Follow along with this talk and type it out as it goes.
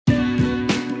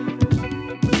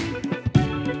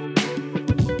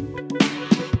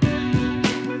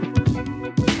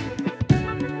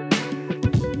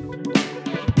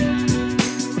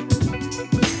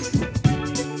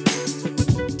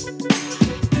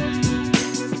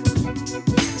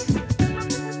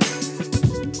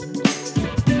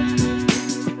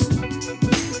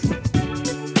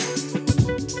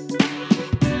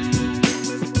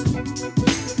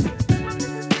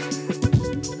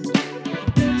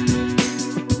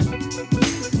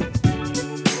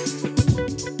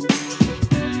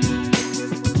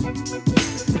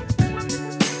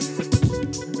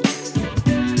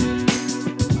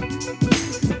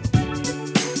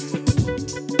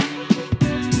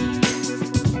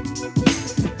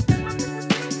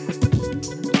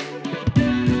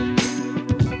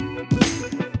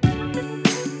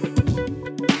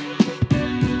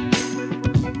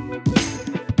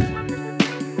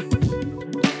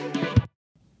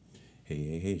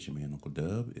Hey, it's your man, Uncle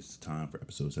Dub. It's time for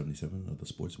episode 77 of the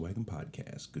Sports Wagon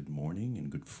Podcast. Good morning and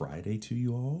good Friday to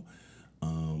you all.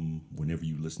 Whenever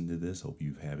you listen to this, hope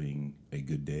you're having a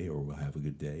good day or will have a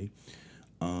good day.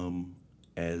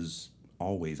 As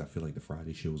always, I feel like the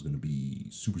Friday show is going to be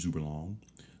super long.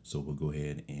 So we'll go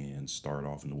ahead and start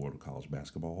off in the world of college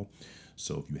basketball.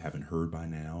 So if you haven't heard by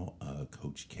now,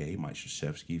 Coach K, Mike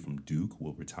Krzyzewski from Duke,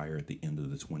 will retire at the end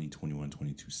of the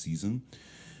 2021-22 season.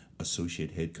 Associate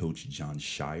head coach John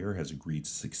Shire has agreed to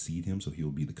succeed him, so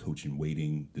he'll be the coach in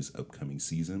waiting this upcoming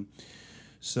season.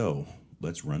 So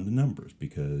let's run the numbers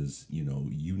because,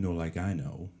 like I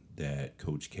know, that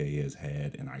Coach K has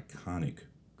had an iconic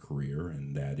career,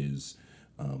 and that is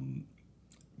kind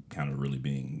of really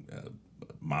being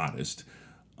modest.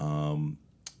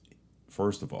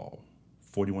 First of all,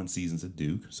 41 seasons at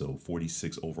Duke, so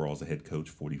 46 overall as a head coach,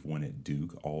 41 at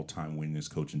Duke, all-time winningest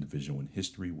coach in Division I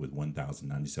history with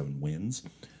 1,097 wins,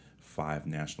 5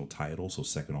 national titles, so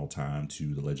second all-time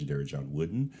to the legendary John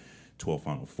Wooden, 12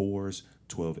 Final Fours,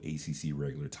 12 ACC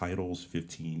regular titles,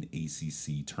 15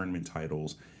 ACC tournament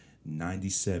titles,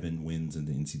 97 wins in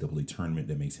the NCAA tournament.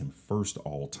 That makes him first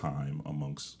all-time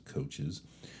amongst coaches.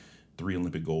 3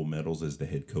 Olympic gold medals as the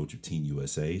head coach of Team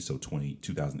USA, so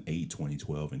 2008,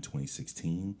 2012, and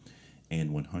 2016,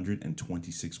 and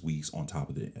 126 weeks on top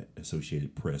of the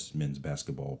Associated Press men's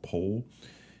basketball poll.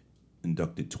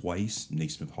 Inducted twice,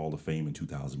 Naismith Hall of Fame in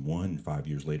 2001, and 5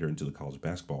 years later into the College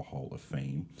Basketball Hall of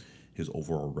Fame. His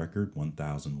overall record,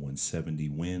 1,170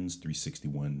 wins,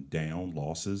 361 down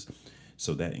losses.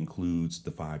 So that includes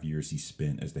the 5 years he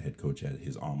spent as the head coach at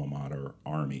his alma mater,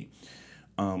 Army.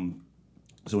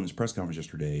 So in his press conference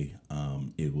yesterday,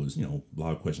 it was, a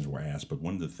lot of questions were asked, but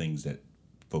one of the things that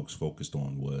folks focused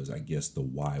on was, I guess, the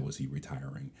why was he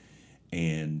retiring?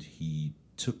 And he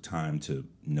took time to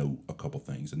note a couple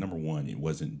things. And number one, it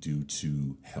wasn't due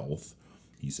to health.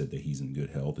 He said that he's in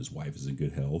good health. His wife is in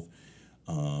good health.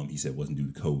 He said it wasn't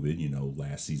due to COVID.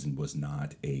 Last season was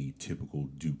not a typical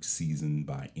Duke season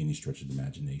by any stretch of the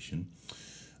imagination.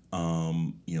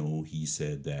 He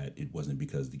said that it wasn't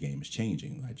because the game is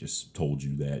changing. I just told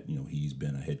you that, he's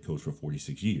been a head coach for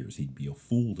 46 years. He'd be a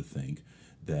fool to think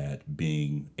that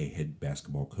being a head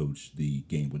basketball coach, the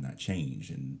game would not change.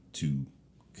 And to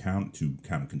kind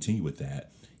of continue with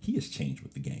that, he has changed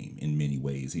with the game in many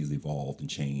ways. He's evolved and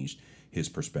changed his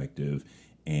perspective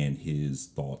and his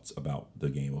thoughts about the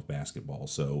game of basketball.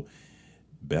 So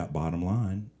bottom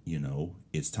line,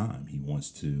 it's time. He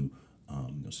wants to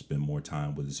spend more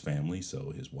time with his family.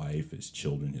 So his wife, his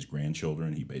children, his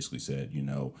grandchildren. He basically said,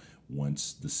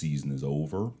 once the season is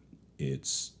over,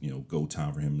 it's go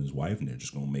time for him and his wife, and they're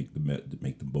just going to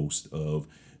make the most of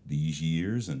these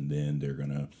years, and then they're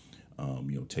gonna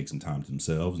take some time to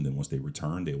themselves, and then once they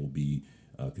return, they will be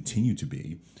continue to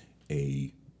be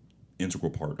a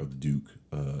integral part of the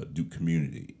Duke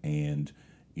community. And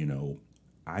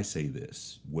I say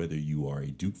this, whether you are a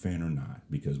Duke fan or not,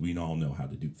 because we all know how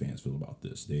the Duke fans feel about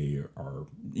this. They are,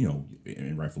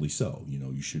 and rightfully so,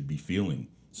 you should be feeling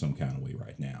some kind of way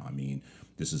right now. I mean,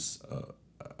 this is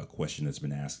a question that's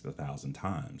been asked 1,000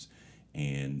 times,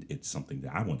 and it's something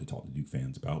that I want to talk to Duke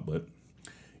fans about, but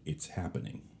it's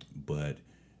happening. But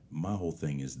my whole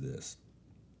thing is this.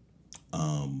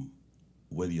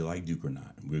 Whether you like Duke or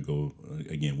not, we'll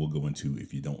go into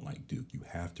if you don't like Duke, you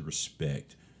have to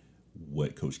respect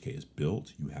what Coach K has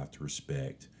built. You have to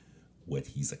respect what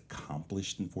he's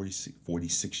accomplished in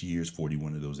 46 years,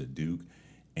 41 of those at Duke.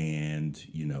 And,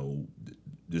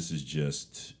 this is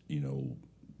just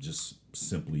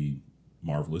simply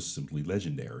marvelous, simply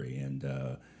legendary. And,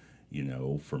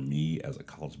 for me as a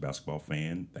college basketball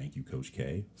fan, thank you, Coach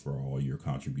K, for all your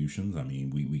contributions. I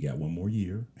mean, we got one more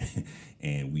year,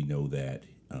 and we know that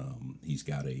he's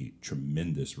got a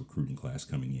tremendous recruiting class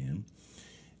coming in.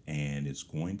 And it's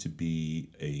going to be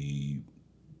a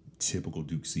typical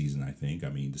Duke season, I think. I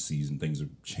mean, things are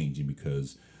changing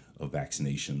because of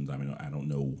vaccinations. I mean, I don't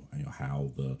know,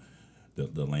 how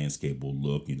the landscape will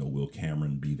look. Will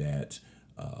Cameron be that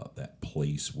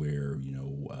place where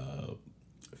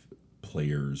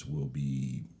players will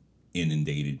be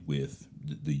inundated with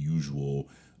the usual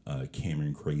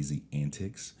Cameron crazy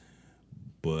antics?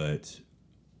 But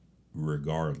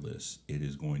regardless, it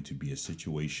is going to be a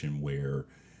situation where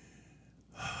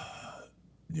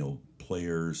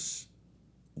players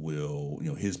will,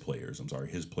 his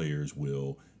players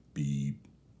will be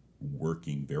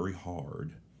working very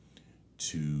hard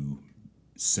to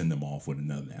send them off with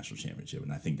another national championship.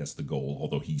 And I think that's the goal.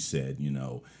 Although he said,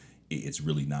 it's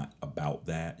really not about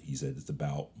that. He said it's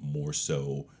about more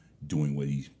so doing what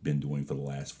he's been doing for the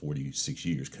last 46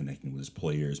 years, connecting with his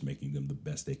players, making them the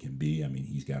best they can be. I mean,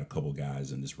 he's got a couple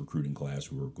guys in this recruiting class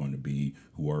who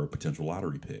are potential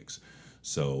lottery picks.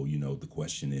 So, the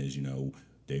question is,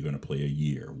 they're going to play a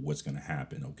year. What's going to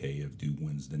happen? Okay, if Duke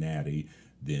wins the Natty,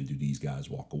 then do these guys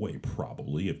walk away?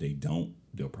 Probably. If they don't,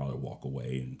 they'll probably walk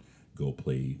away and go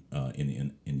play in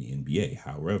the NBA.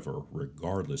 However,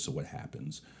 regardless of what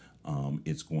happens,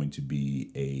 it's going to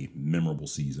be a memorable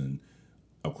season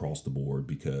across the board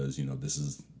because this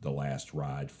is the last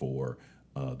ride for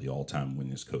the all-time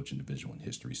winningest coach in Division I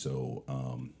history. So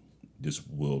this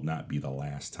will not be the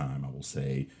last time I will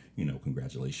say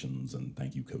congratulations and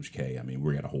thank you, Coach K. I mean,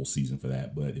 we got a whole season for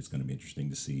that, but it's going to be interesting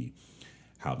to see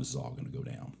how this is all going to go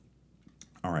down.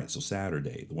 All right, so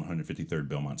Saturday, the 153rd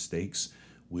Belmont Stakes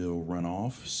will run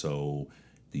off. So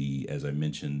as I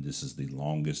mentioned, this is the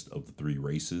longest of the three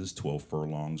races, 12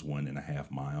 furlongs,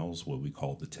 1.5 miles, what we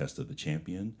call the test of the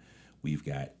champion. We've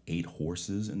got 8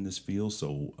 horses in this field,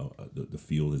 so the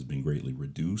field has been greatly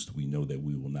reduced. We know that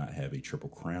we will not have a Triple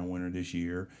Crown winner this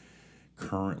year.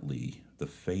 Currently, the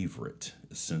favorite,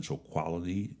 Essential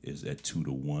Quality, is at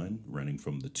 2-1, running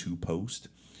from the 2 post.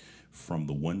 From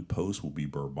the 1 post will be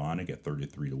Bourbonic at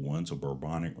 33-1. So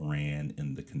Bourbonic ran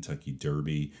in the Kentucky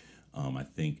Derby. I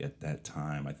think at that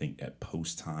time, at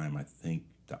post time,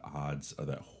 the odds of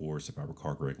that horse, if I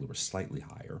recall correctly, were slightly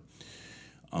higher.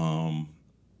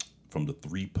 From the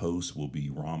 3 posts will be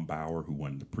Rombauer, who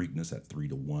won the Preakness at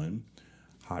 3-1.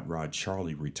 Hot Rod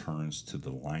Charlie returns to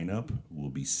the lineup, will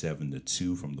be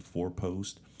 7-2 from the 4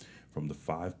 post. From the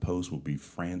 5 post will be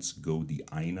France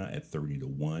Godiina at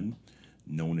 30-1.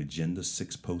 Known Agenda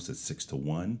 6 post at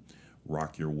 6-1.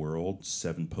 Rock Your World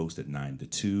 7 post at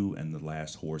 9-2, and the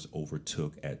last horse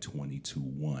Overtook at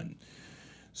 20-1.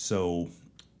 So,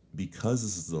 because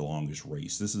this is the longest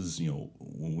race, this is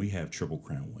when we have Triple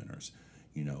Crown winners,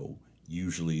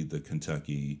 usually the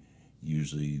Kentucky,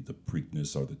 usually the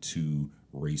Preakness are the 2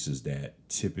 races that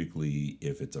typically,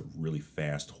 if it's a really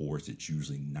fast horse, it's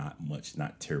usually not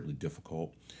terribly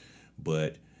difficult,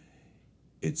 but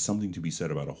it's something to be said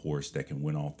about a horse that can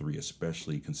win all 3,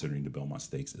 especially considering the Belmont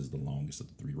Stakes is the longest of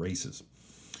the 3 races.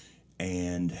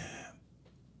 And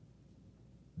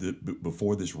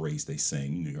before this race, they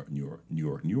sang New York, New York, New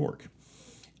York, New York.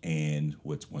 And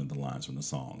what's one of the lines from the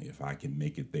song? If I can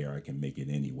make it there, I can make it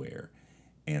anywhere.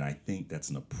 And I think that's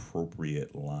an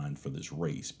appropriate line for this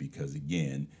race because,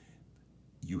 again,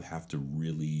 you have to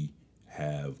really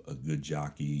have a good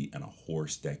jockey and a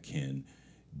horse that can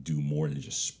do more than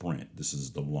just sprint. This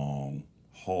is the long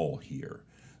haul here.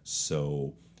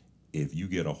 So if you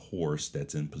get a horse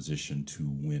that's in position to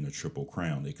win a Triple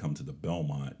Crown, they come to the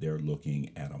Belmont, they're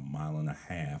looking at 1.5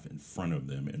 miles in front of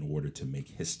them in order to make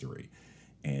history.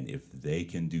 And if they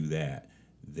can do that,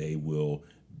 they will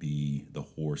be the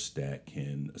horse that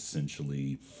can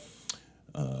essentially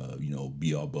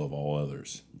be above all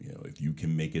others. If you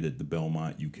can make it at the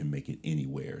Belmont, you can make it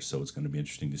anywhere. So it's going to be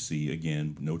interesting to see.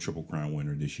 Again, no Triple Crown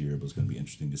winner this year, but it's going to be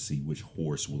interesting to see which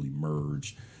horse will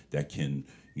emerge that can,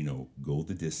 go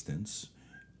the distance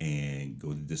and go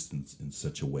the distance in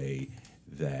such a way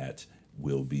that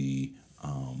will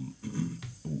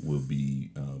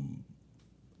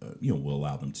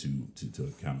allow them to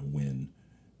kind of win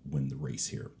the race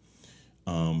here.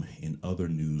 In other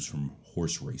news from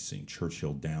horse racing,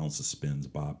 Churchill Downs suspends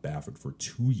Bob Baffert for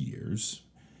 2 years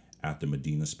after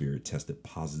Medina Spirit tested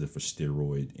positive for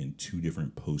steroid in 2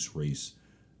 different post-race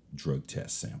drug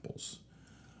test samples.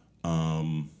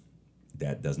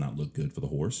 That does not look good for the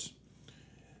horse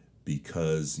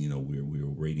because we're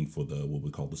waiting for what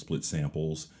we call the split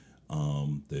samples.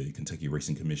 The Kentucky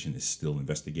Racing Commission is still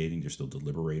investigating. They're still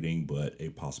deliberating, but a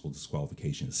possible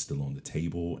disqualification is still on the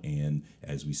table. And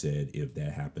as we said, if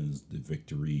that happens, the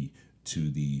victory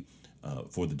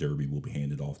for the Derby will be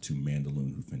handed off to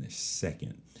Mandaloun, who finished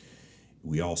second.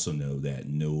 We also know that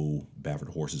no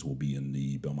Baffert horses will be in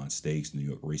the Belmont Stakes. The New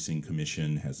York Racing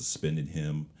Commission has suspended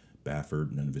him.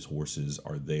 Baffert, none of his horses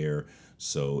are there.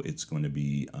 So it's going to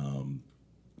be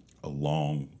a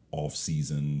long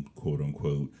off-season,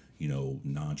 quote-unquote,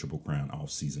 non-Triple Crown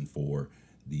off-season for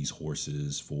these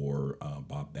horses, for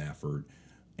Bob Baffert,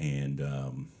 and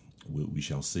we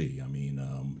shall see. I mean,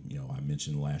 I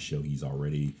mentioned last show he's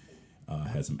already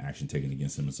had some action taken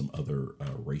against him in some other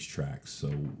racetracks,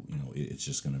 so it's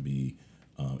just going to be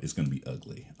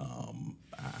ugly.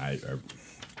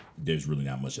 There's really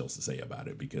not much else to say about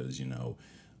it because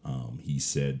he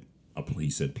said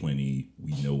plenty.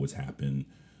 We know what's happened.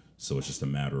 So it's just a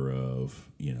matter of,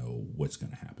 what's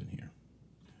going to happen here.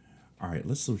 All right,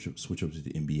 let's switch over to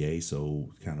the NBA.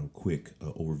 So, kind of quick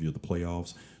overview of the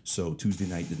playoffs. So, Tuesday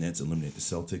night, the Nets eliminated the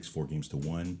Celtics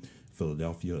 4-1.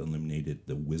 Philadelphia eliminated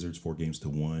the Wizards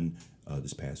 4-1.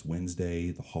 This past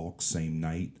Wednesday, the Hawks, same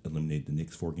night, eliminated the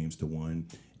Knicks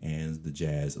 4-1. And the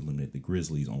Jazz eliminated the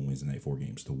Grizzlies on Wednesday night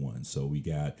 4-1. So, we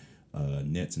got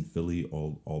Nets and Philly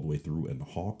all the way through, and the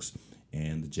Hawks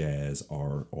and the Jazz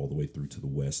are all the way through to the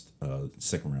West,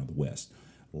 second round of the West.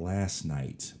 Last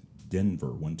night, Denver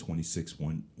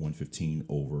 126-115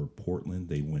 over Portland.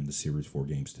 They win the series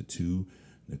 4-2.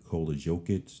 Nikola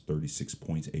Jokic, 36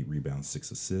 points, 8 rebounds,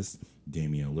 6 assists.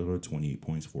 Damian Lillard, 28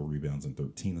 points, 4 rebounds, and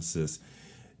 13 assists.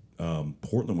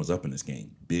 Portland was up in this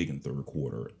game, big in third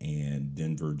quarter, and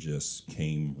Denver just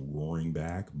came roaring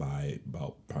back by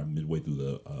about probably midway through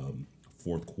the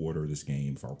fourth quarter of this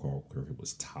game. If I recall correctly, it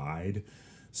was tied.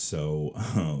 So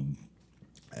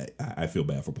I feel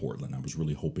bad for Portland. I was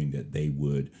really hoping that they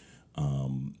would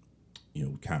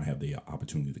kind of have the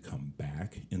opportunity to come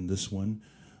back in this one.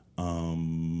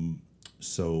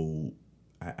 So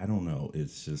I don't know.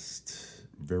 It's just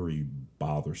very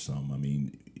bothersome. I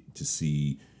mean, to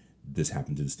see this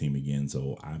happen to this team again.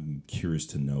 So I'm curious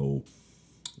to know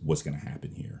what's going to happen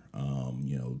here.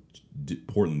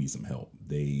 Portland needs some help.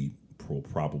 They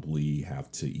probably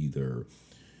have to either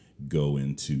go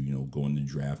into the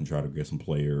draft and try to get some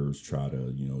players, try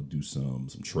to do some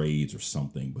trades or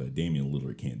something. But Damian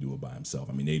Lillard can't do it by himself.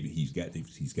 I mean, he's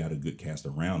got a good cast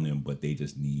around him, but they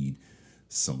just need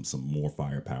some more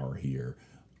firepower here,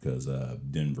 because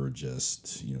Denver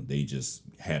just they just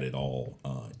had it all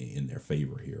in their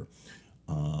favor here.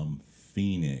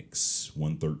 Phoenix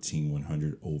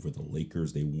 113-100 over the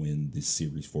Lakers. They win this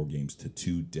series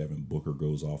 4-2. Devin Booker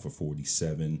goes off for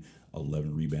 47,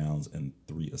 11 rebounds, and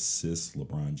 3 assists.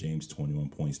 LeBron James, 21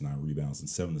 points, 9 rebounds, and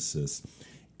 7 assists.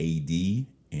 AD,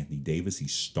 Anthony Davis, he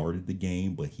started the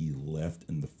game, but he left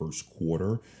in the first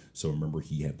quarter. So remember,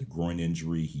 he had the groin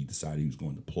injury. He decided he was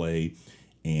going to play,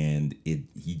 and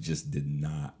he just did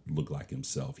not look like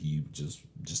himself. He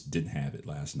just didn't have it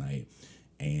last night.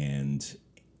 And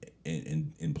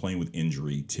in playing with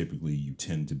injury, typically you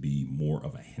tend to be more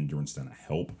of a hindrance than a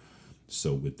help.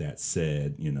 So with that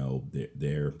said,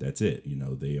 that's it.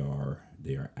 They are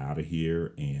out of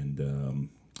here, and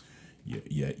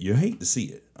you hate to see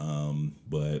it,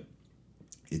 but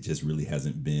it just really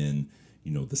hasn't been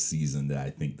the season that I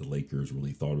think the Lakers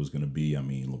really thought it was going to be. I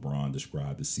mean, LeBron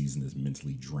described the season as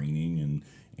mentally draining,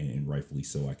 and rightfully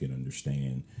so. I can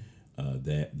understand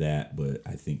that, but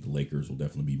I think the Lakers will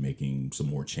definitely be making some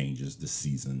more changes this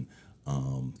season,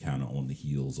 kind of on the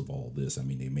heels of all this. I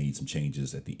mean, they made some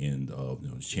changes at the end of the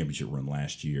championship run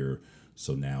last year,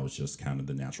 so now it's just kind of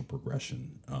the natural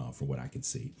progression from what I can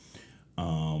see.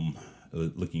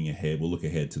 Looking ahead, we'll look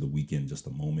ahead to the weekend in just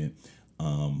a moment.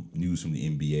 News from the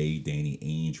NBA: Danny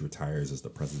Ainge retires as the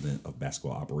president of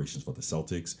basketball operations for the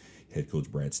Celtics. Head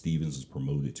coach Brad Stevens is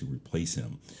promoted to replace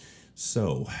him.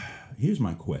 So here's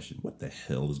my question. What the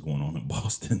hell is going on in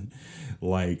Boston?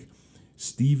 Like,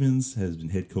 Stevens has been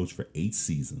head coach for 8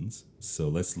 seasons. So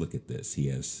let's look at this.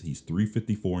 He's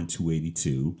 354 and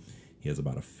 282. He has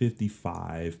about a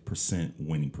 55%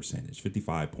 winning percentage,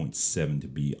 55.7 to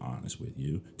be honest with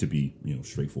you, to be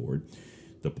straightforward.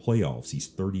 The playoffs, he's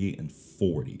 38 and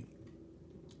 40.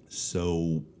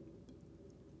 So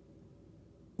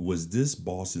was this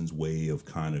Boston's way of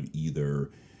kind of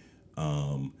either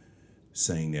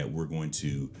saying that we're going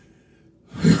to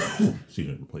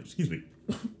excuse me,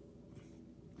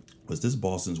 was this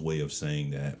Boston's way of saying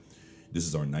that this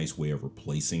is our nice way of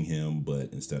replacing him,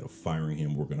 but instead of firing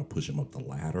him, we're going to push him up the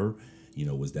ladder?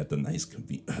 Was that the nice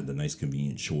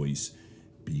convenient choice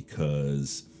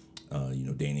because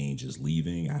Danny Ainge is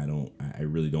leaving? I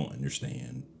really don't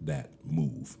understand that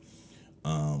move.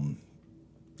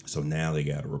 So now they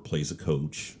got to replace a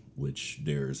coach, which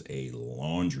there's a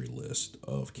laundry list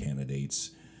of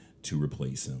candidates to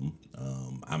replace him.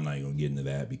 I'm not even going to get into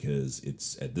that because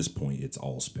it's at this point it's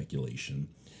all speculation.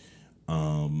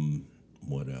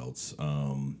 What else?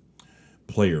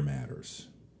 Player matters.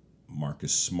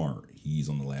 Marcus Smart, he's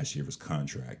on the last year of his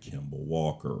contract. Kemba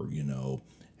Walker,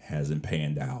 hasn't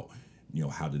panned out.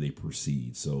 How do they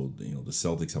proceed? So, the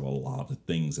Celtics have a lot of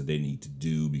things that they need to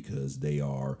do because they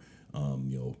are,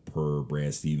 per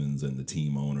Brad Stevens and the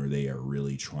team owner, they are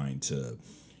really trying to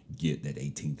get that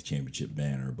 18th championship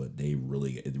banner, but it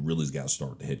really's got to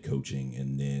start the head coaching,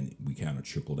 and then we kind of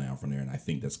trickle down from there. And I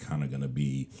think that's kind of going to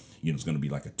be, it's going to be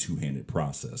like a two-handed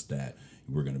process that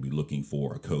we're going to be looking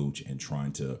for a coach and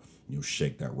trying to,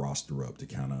 shake that roster up to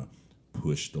kind of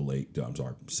push the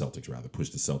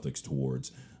Celtics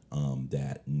towards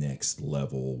that next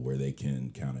level where they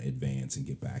can kind of advance and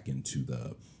get back into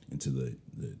the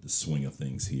swing of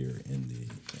things here in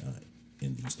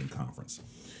the Eastern Conference.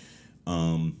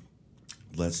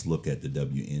 Let's look at the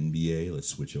WNBA. Let's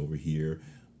switch over here.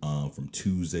 From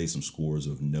Tuesday, some scores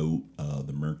of note.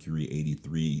 The Mercury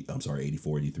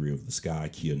 84-83 over the Sky.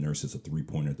 Kia Nurse hits a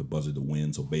three-pointer at the buzzer to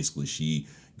win. So basically she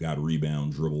got a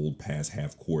rebound, dribbled past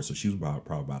half court. So she was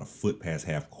probably about a foot past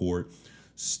half court.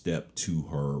 Step to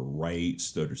her right,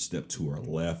 step to her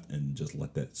left, and just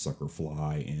let that sucker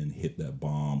fly and hit that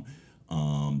bomb.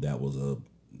 That was a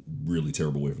really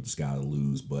terrible way for the Sky to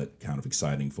lose, but kind of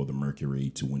exciting for the Mercury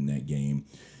to win that game.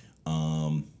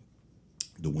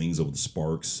 The Wings over the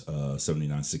Sparks,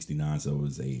 79-69. So it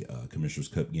was a Commissioner's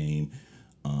Cup game.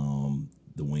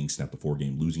 The Wings snapped a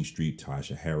 4-game losing streak.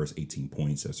 Tasha Harris, 18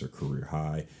 points. That's her career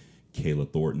high.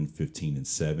 Kayla Thornton,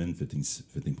 15-7,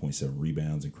 15.7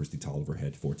 rebounds. And Christy Tolliver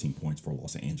had 14 points for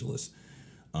Los Angeles.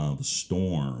 The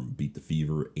Storm beat the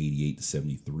Fever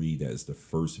 88-73. That is the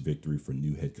first victory for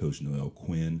new head coach Noelle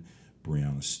Quinn.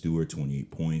 Brianna Stewart, 28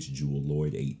 points. Jewel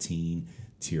Lloyd, 18.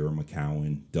 Tierra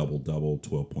McCowan, double-double,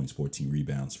 12 points, 14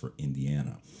 rebounds for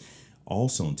Indiana.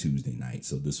 Also on Tuesday night,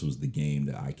 so this was the game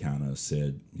that I kind of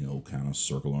said, kind of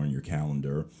circle on your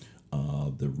calendar.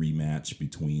 The rematch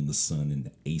between the Sun and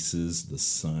the Aces. The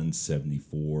Sun,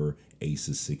 74,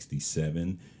 Aces,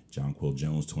 67. Jonquel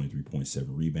Jones, 23.7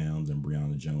 rebounds, and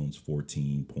Brianna Jones,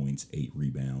 14 points, 8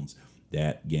 rebounds.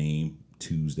 That game,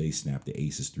 Tuesday, snapped the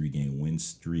Aces 3-game win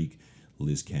streak.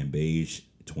 Liz Cambage,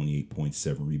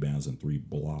 28.7 rebounds and 3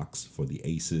 blocks for the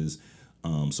Aces.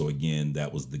 So again,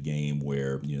 that was the game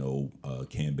where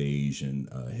Cambage and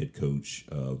head coach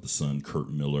of the Sun, Kurt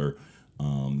Miller,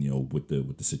 with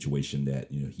the situation that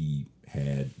he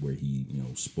had where he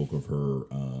spoke of her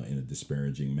in a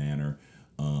disparaging manner.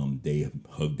 They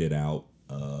hugged it out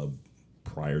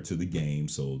prior to the game,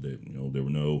 so that there were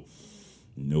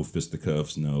no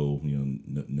fisticuffs, no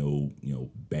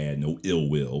bad, no ill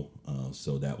will.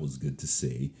 So that was good to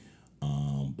see.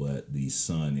 But the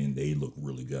Sun, and they look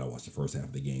really good. I watched the first half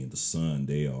of the game. The Sun,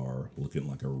 they are looking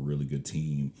like a really good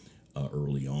team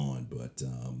early on. But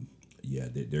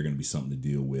they're going to be something to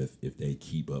deal with if they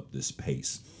keep up this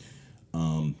pace.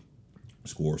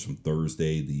 Scores from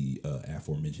Thursday, the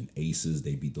aforementioned Aces,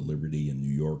 they beat the Liberty in New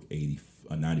York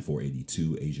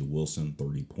 94-82. Asia Wilson,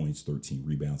 30 points, 13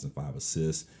 rebounds, and 5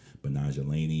 assists. Benaja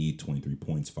Laney, 23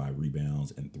 points, 5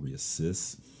 rebounds, and 3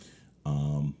 assists.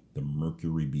 The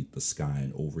Mercury beat the Sky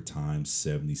in overtime,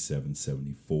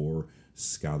 77-74.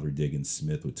 Skylar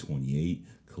Diggins-Smith with 28.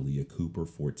 Kalia Cooper,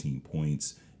 14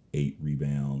 points, 8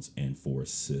 rebounds, and 4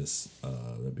 assists.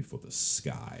 That'd be for the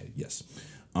Sky, yes.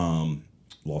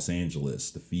 Los Angeles,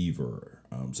 the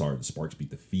Sparks beat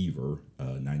the Fever,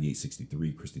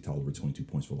 98-63. Christy Tolliver, 22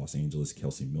 points for Los Angeles.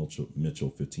 Kelsey Mitchell,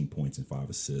 15 points and 5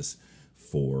 assists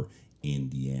for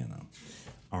Indiana.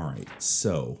 All right,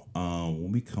 so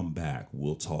when we come back,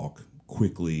 we'll talk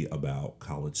quickly about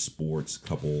college sports,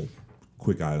 couple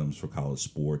quick items for college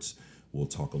sports. We'll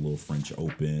talk a little French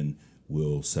Open.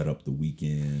 We'll set up the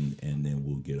weekend, and then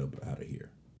we'll get up out of here.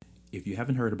 If you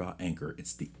haven't heard about Anchor,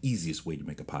 it's the easiest way to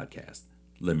make a podcast.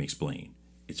 Let me explain.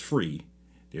 It's free.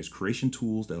 There's creation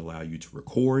tools that allow you to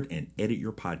record and edit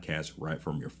your podcast right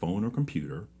from your phone or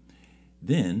computer.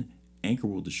 Then Anchor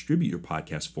will distribute your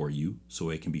podcast for you so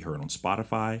it can be heard on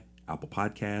Spotify, Apple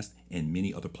Podcasts, and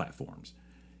many other platforms.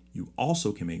 You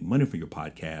also can make money from your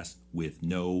podcast with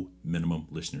no minimum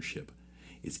listenership.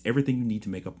 It's everything you need to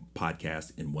make a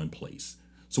podcast in one place.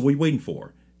 So what are you waiting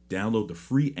for? Download the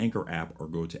free Anchor app or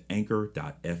go to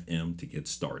anchor.fm to get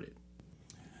started.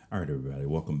 All right, everybody,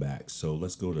 welcome back. So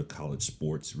let's go to college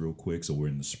sports real quick. So we're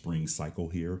in the spring cycle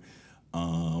here.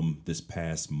 This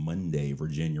past Monday,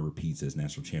 Virginia repeats as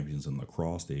national champions in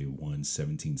lacrosse. They won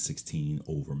 17-16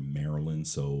 over Maryland.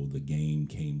 So the game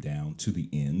came down to the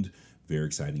end. Very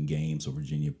exciting game. So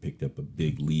Virginia picked up a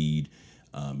big lead.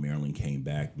 Maryland came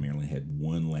back. Maryland had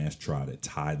one last try to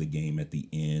tie the game at the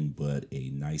end, but a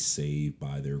nice save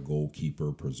by their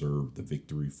goalkeeper preserved the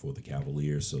victory for the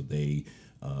Cavaliers. So they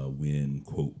win,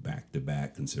 quote,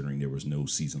 back-to-back, considering there was no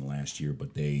season last year,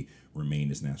 but they remain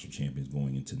as national champions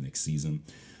going into next season.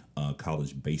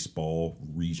 College baseball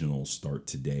regionals start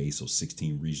today, so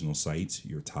 16 regional sites.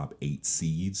 Your top 8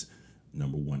 seeds: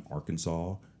 number 1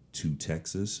 Arkansas, 2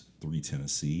 Texas, 3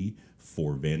 Tennessee,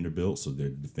 4 Vanderbilt, so they're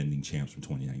the defending champs from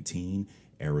 2019.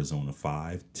 Arizona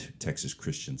 5, Texas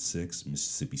Christian 6,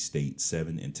 Mississippi State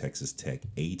 7, and Texas Tech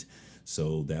 8.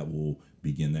 So that will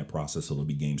begin that process. So there'll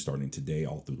be games starting today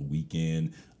all through the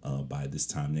weekend. By this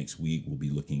time next week, we'll be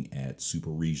looking at super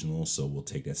regional. So we'll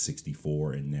take that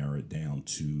 64 and narrow it down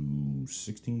to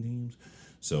 16 teams.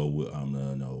 So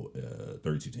no,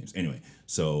 32 teams. Anyway,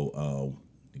 so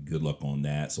good luck on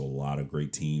that. So a lot of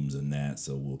great teams in that.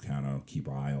 So we'll kind of keep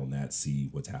our eye on that, see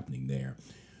what's happening there.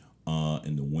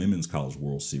 In the Women's College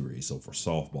World Series, so for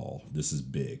softball, this is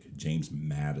big. James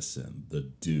Madison, the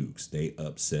Dukes, they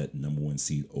upset number 1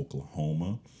 seed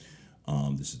Oklahoma.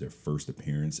 This is their first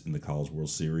appearance in the College World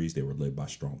Series. They were led by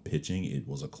strong pitching. It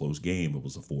was a close game. It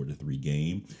was a 4-3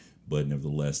 game, but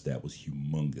nevertheless, that was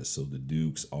humongous. So the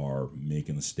Dukes are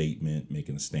making a statement,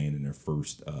 making a stand in their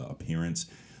first appearance.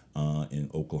 And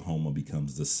Oklahoma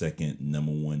becomes the second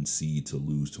number 1 seed to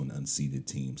lose to an unseeded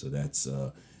team. So that's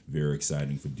very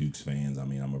exciting for Dukes fans. I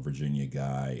mean, I'm a Virginia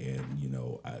guy, and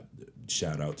I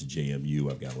shout out to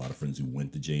JMU. I've got a lot of friends who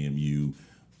went to JMU.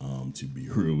 To be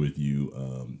real with you,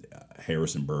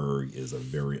 Harrisonburg is a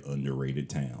very underrated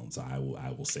town. So I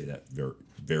will say that very,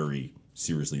 very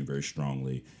seriously and very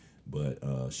strongly. But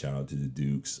shout out to the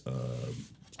Dukes.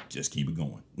 Just keep it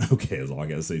going. Okay, that's all I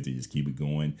got to say to you. Just keep it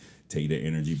going. Take that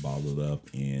energy, bottle it up,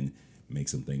 and make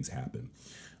some things happen.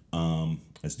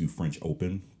 Let's do French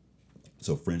Open.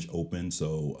 So French Open.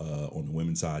 So on the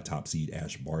women's side, top seed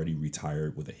Ash Barty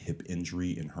retired with a hip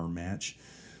injury in her match.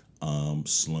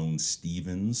 Sloane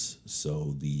Stephens,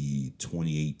 so the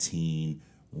 2018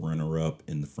 runner-up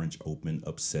in the French Open,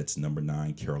 upsets number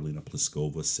 9 Karolina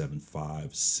Pliskova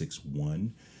 7-5,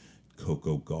 6-1.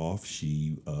 Coco Gauff,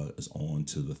 she is on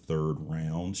to the third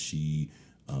round. She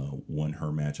won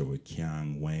her match over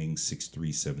Qiang Wang 6-3,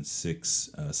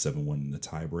 7-6, 7-1 in the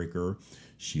tiebreaker.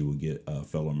 She will get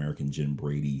fellow American Jen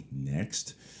Brady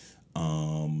next.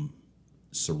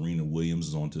 Serena Williams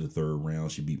is on to the third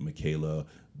round. She beat Michaela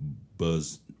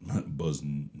Buznarescu.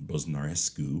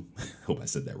 Hope I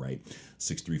said that right.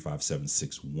 6-3, 5-7,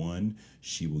 6-1.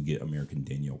 She will get American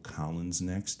Danielle Collins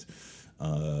next.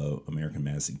 American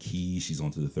Madison Keys, she's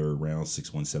on to the third round.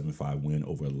 6-1, 7-5 win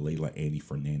over Leila Annie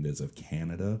Fernandez of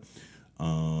Canada.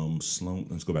 Sloane,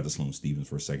 let's go back to Sloane Stephens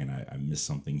for a second. I missed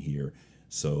something here.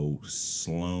 So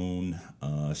Sloane,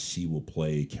 she will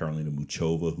play Karolina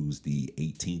Muchova, who's the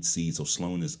 18th seed. So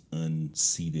Sloane is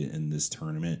unseeded in this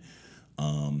tournament,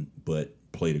 but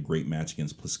played a great match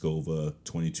against Pliskova.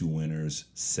 22 winners,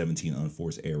 17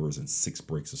 unforced errors, and 6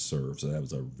 breaks of serve. So that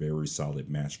was a very solid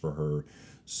match for her.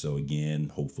 So again,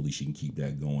 hopefully she can keep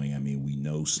that going. I mean, we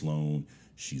know Sloane.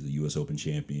 She's a U.S. Open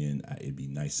champion. It'd be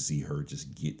nice to see her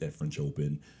just get that French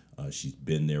Open. She's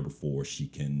been there before. She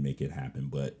can make it happen,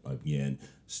 but again,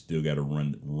 still got to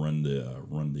run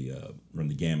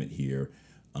the gamut here,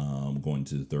 going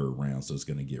to the third round. So it's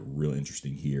going to get real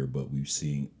interesting here. But we've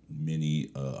seen many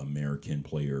American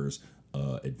players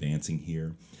advancing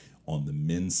here. On the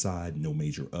men's side, no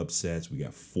major upsets. We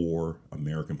got 4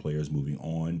 American players moving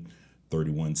on.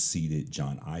 31 seeded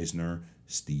John Eisner,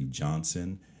 Steve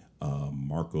Johnson,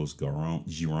 Marcos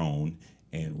Giron,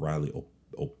 and Riley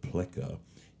Opelka.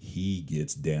 He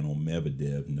gets Daniil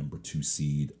Medvedev, number 2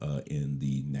 seed, in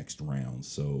the next round.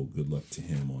 So good luck to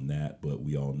him on that. But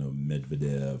we all know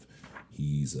Medvedev.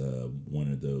 He's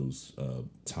one of those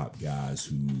top guys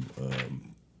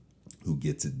who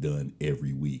gets it done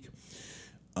every week.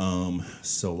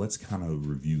 So let's kind of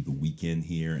review the weekend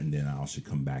here, and then I should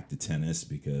come back to tennis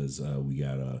because we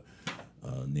got a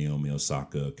Naomi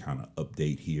Osaka kind of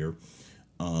update here.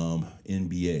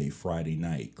 NBA Friday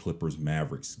night, Clippers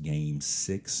Mavericks game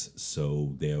 6.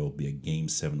 So there'll be a game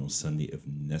 7 on Sunday if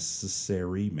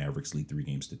necessary. Mavericks lead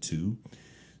 3-2.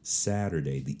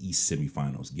 Saturday, the East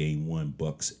semifinals, game 1,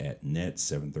 Bucks at Nets,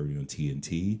 7:30 on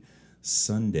TNT.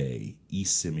 Sunday,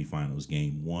 East semifinals,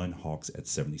 game 1, Hawks at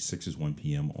 76ers, 1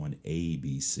 p.m. on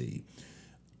ABC.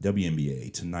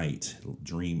 WNBA tonight,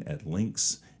 Dream at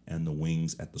Lynx and the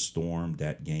Wings at the Storm.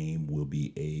 That game will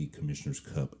be a Commissioner's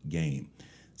Cup game.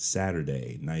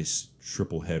 Saturday, nice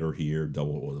triple header here,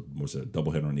 double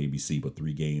header on ABC, but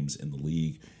 3 games in the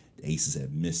league. The Aces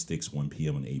at Mystics, 1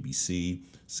 p.m. on ABC.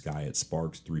 Sky at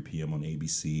Sparks, 3 p.m. on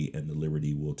ABC. And the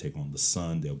Liberty will take on the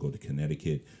Sun. They'll go to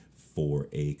Connecticut for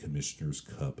a Commissioner's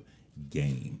Cup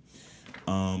game.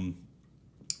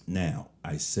 Now,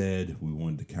 I said we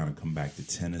wanted to kind of come back to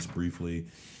tennis briefly.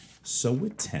 So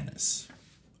with tennis,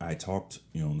 I talked,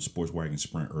 on the Sports Wagon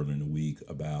Sprint earlier in the week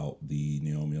about the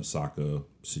Naomi Osaka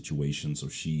situation. So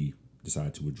she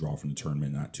decided to withdraw from the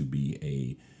tournament, not to be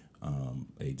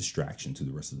a distraction to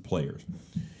the rest of the players.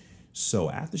 So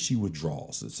after she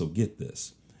withdraws, so get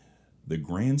this, the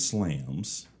Grand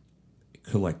Slams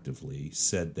collectively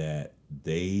said that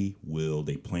they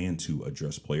plan to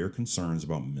address player concerns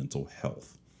about mental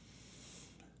health.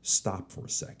 Stop for a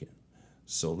second.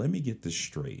 So let me get this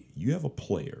straight. You have a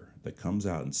player that comes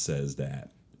out and says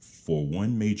that for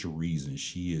one major reason,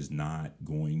 she is not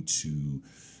going to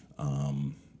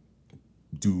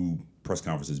do press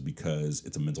conferences because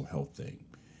it's a mental health thing.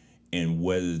 And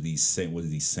what do these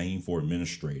same four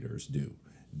administrators do?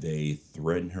 They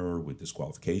threaten her with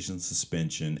disqualification,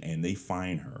 suspension, and they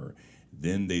fine her.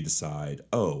 Then they decide,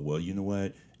 oh, well, you know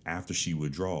what? After she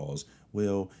withdraws,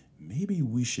 well, maybe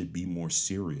we should be more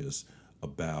serious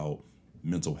about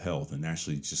mental health and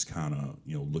actually just kind of,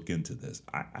 look into this.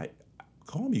 I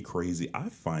call me crazy. I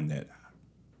find that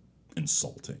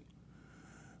insulting.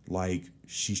 Like,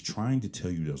 she's trying to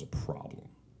tell you there's a problem.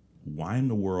 Why in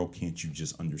the world can't you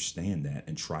just understand that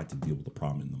and try to deal with the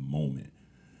problem in the moment?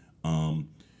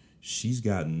 She's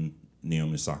gotten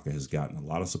Naomi Osaka has gotten a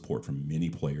lot of support from many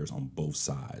players on both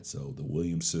sides. So the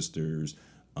Williams sisters,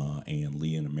 and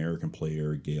Lee, an American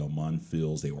player, Gail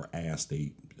Monfils, they were asked.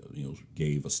 They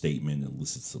gave a statement and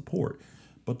listed support.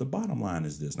 But the bottom line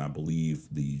is this, and I believe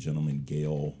the gentleman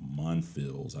Gail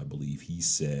Monfils, I believe he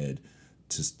said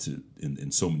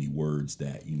in so many words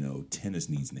that tennis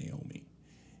needs Naomi,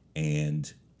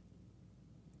 and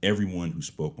everyone who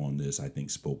spoke on this, I think,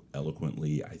 spoke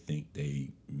eloquently. I think they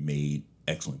made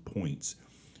excellent points,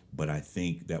 but I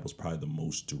think that was probably the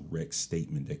most direct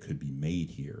statement that could be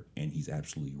made here, and he's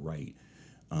absolutely right.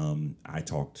 I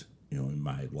talked, in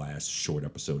my last short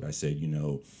episode, I said,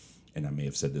 and I may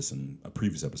have said this in a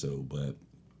previous episode, but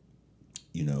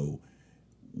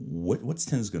what's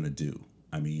tennis going to do?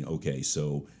 I mean, okay,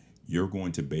 so you're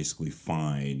going to basically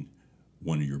find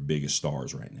one of your biggest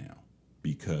stars right now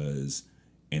because,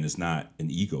 and it's not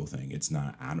an ego thing. It's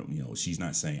not, she's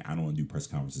not saying, I don't want to do press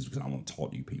conferences because I want to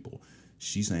talk to you people.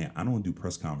 She's saying, I don't want to do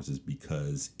press conferences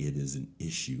because it is an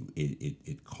issue.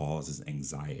 It causes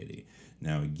anxiety.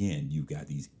 Now, again, you've got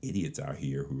these idiots out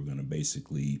here who are going to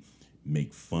basically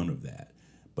make fun of that.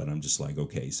 But I'm just like,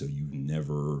 okay, so you've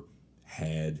never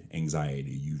had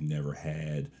anxiety. You've never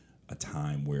had a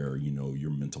time where,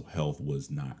 your mental health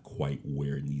was not quite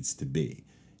where it needs to be.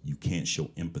 You can't show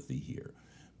empathy here.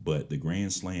 But the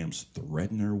Grand Slams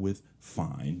threaten her with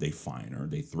fine. They fine her.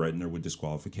 They threaten her with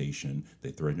disqualification. They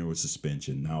threaten her with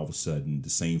suspension. Now, all of a sudden, the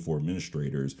same four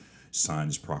administrators sign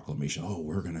this proclamation. Oh,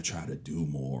 we're going to try to do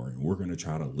more, and we're going to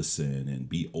try to listen and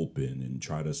be open and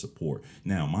try to support.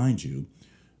 Now, mind you,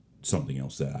 something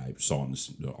else that I saw in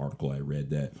this article I read,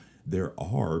 that there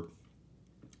are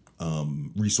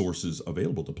resources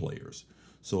available to players.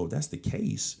 So if that's the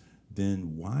case,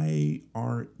 then why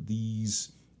aren't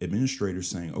these administrators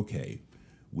saying, okay,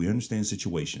 we understand the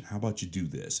situation. How about you do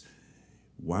this?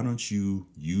 Why don't you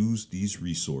use these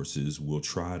resources? We'll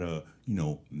try to,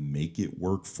 make it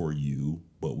work for you,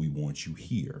 but we want you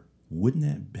here. Wouldn't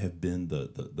that have been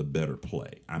the better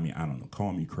play? I mean, I don't know,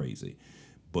 call me crazy,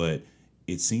 but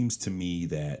it seems to me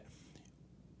that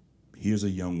here's a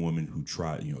young woman who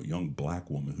young black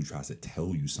woman who tries to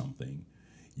tell you something.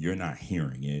 You're not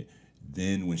hearing it.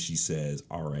 Then when she says,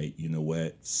 all right, you know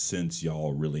what, since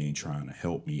y'all really ain't trying to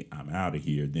help me, I'm out of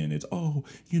here. Then it's, oh,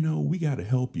 we got to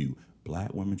help you.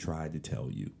 Black women tried to tell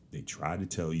you. They try to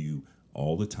tell you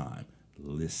all the time,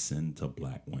 listen to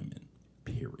black women,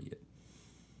 period.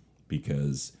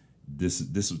 Because this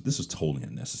was totally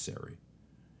unnecessary.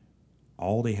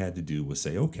 All they had to do was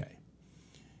say, okay,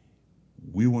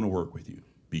 we want to work with you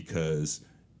because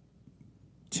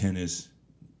tennis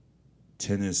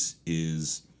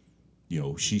is,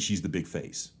 she's the big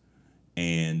face,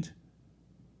 and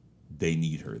they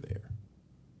need her there.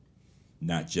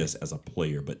 Not just as a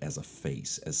player, but as a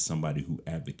face, as somebody who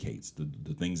advocates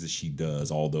the things that she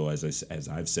does. Although, as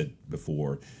I've said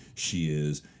before, she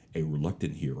is a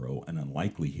reluctant hero, an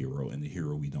unlikely hero, and the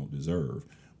hero we don't deserve.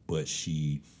 But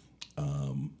she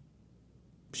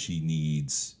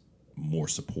needs more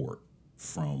support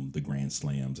from the Grand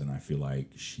Slams, and I feel like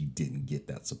she didn't get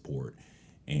that support.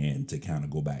 And to kind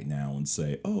of go back now and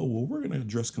say, oh, well, we're going to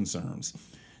address concerns,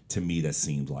 to me, that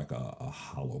seems like a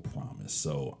hollow promise.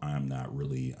 So I'm not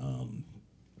really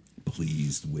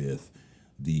pleased with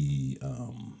the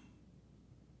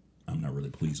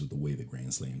way the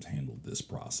Grand Slams handled this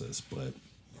process. But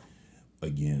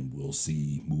again, we'll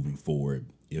see moving forward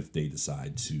if they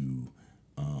decide to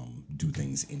do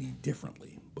things any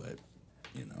differently. But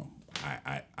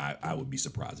I would be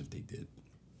surprised if they did.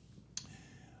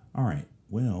 All right.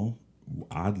 Well,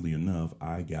 oddly enough,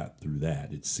 I got through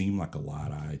that. It seemed like a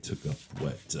lot. I took up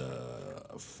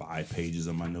 5 pages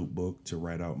of my notebook to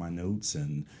write out my notes,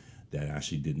 and that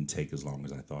actually didn't take as long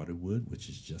as I thought it would, which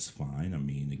is just fine. I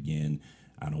mean, again,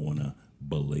 I don't want to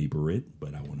belabor it,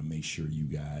 but I want to make sure you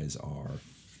guys are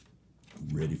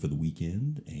ready for the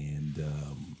weekend and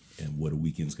what a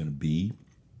weekend's going to be.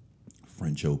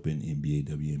 French Open, NBA,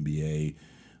 WNBA,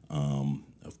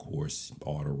 of course,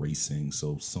 auto racing.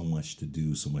 So much to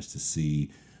do, so much to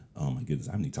see. Oh my goodness,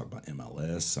 I need to talk about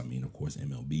MLS. I mean, of course,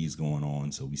 MLB is going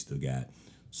on, so we still got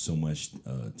so much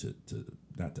to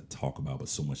not to talk about, but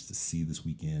so much to see this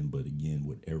weekend. But again,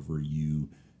 whatever you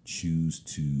choose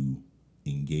to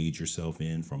engage yourself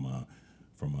in from a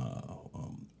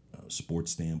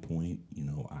sports standpoint,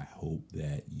 I hope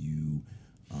that you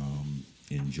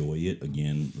enjoy it.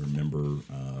 Again, remember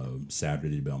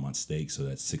Saturday Belmont Stakes, so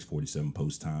that's 6:47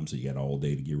 post time. So you got all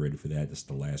day to get ready for that. That's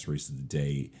the last race of the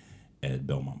day at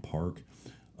Belmont Park.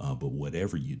 But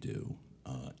whatever you do,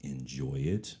 enjoy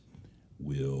it.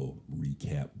 We'll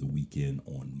recap the weekend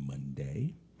on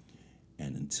Monday.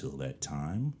 And until that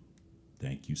time,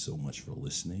 thank you so much for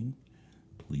listening.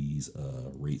 Please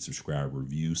rate, subscribe,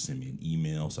 review, send me an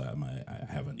email. So I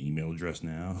have an email address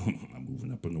now. I'm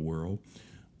moving up in the world.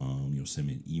 Send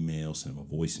me an email, send me a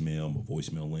voicemail. My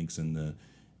voicemail links in the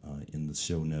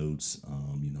show notes.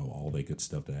 All that good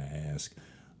stuff that I ask.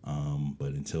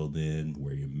 But until then,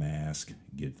 wear your mask,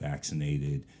 get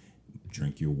vaccinated,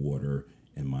 drink your water,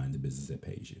 and mind the business that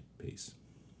pays you. Peace.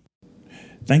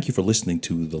 Thank you for listening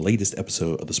to the latest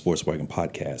episode of the Sports Wagon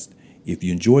Podcast. If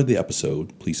you enjoyed the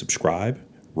episode, please subscribe,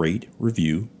 rate,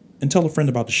 review, and tell a friend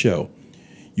about the show.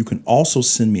 You can also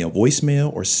send me a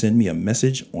voicemail or send me a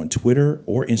message on Twitter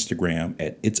or Instagram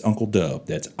at It's Uncle Dub.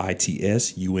 That's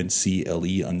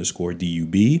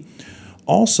ITSUNCLE_DUB.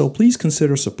 Also, please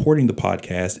consider supporting the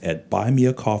podcast at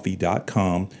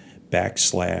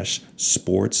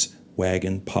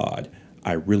buymeacoffee.com/sportswagonpod.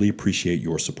 I really appreciate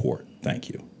your support. Thank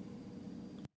you.